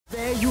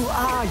There you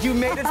are. You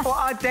made it for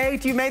our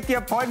date. You made the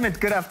appointment.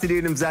 Good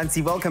afternoon,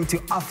 Mzansi. Welcome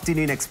to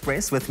Afternoon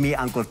Express with me,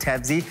 Uncle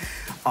Tabzi,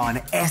 on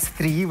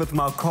S3 with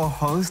my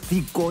co-host,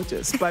 the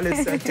gorgeous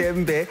Palesa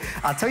Tembe.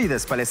 I'll tell you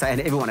this, Palesa,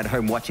 and everyone at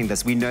home watching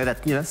this, we know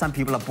that, some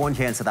people are born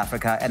here in South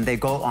Africa and they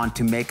go on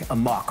to make a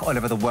mark all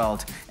over the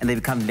world and they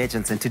become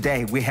legends. And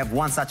today we have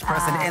one such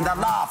person in the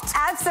loft.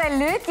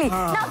 Absolutely.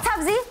 Now,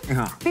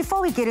 Tabzi,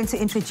 before we get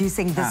into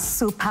introducing the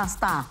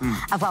superstar,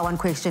 I've got one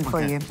question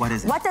for you. What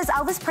is it? What does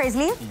Elvis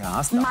Presley,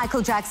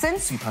 Michael Jackson,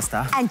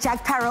 superstar, and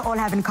Jack Sparrow all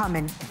have in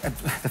common?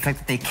 The fact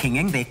that they're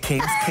kinging, they're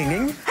kings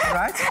kinging,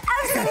 right?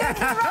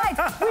 Absolutely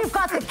right. We've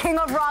got the king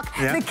of rock,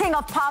 the king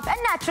of pop, and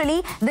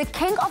naturally, the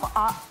king of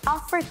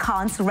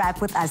Afrikaans rap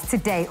with us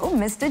today. Oh,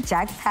 Mr.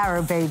 Jack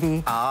Sparrow,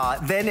 baby.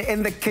 Then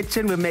in the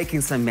kitchen, we're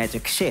making some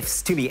magic.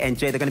 Chefs, Tumi and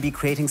Jay, they're going to be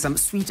creating some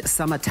sweet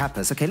summer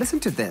tapas. Okay, listen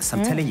to this.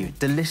 I'm telling you,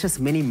 delicious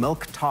mini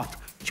milk tart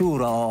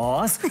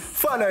churros,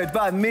 followed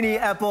by mini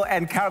apple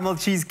and caramel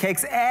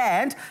cheesecakes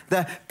and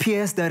the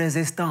pièce de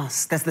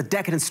résistance. That's the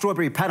decadent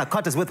strawberry panna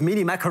cottas with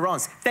mini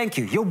macarons. Thank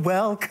you. You're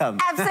welcome.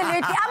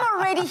 Absolutely. I'm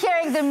already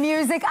hearing the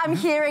music. I'm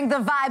hearing the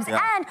vibes.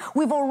 And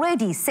we've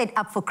already set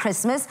up for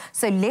Christmas.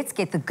 So let's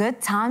get the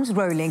good times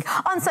rolling.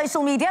 On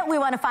social media, we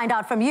want to find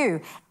out from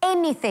you.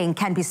 Anything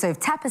can be served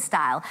tapa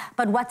style,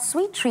 but what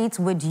sweet treats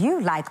would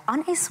you like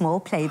on a small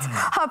plate?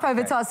 Hop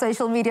over to our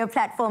social media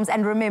platforms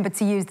and remember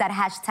to use that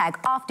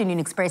hashtag Afternoon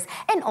Express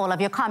in all of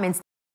your comments.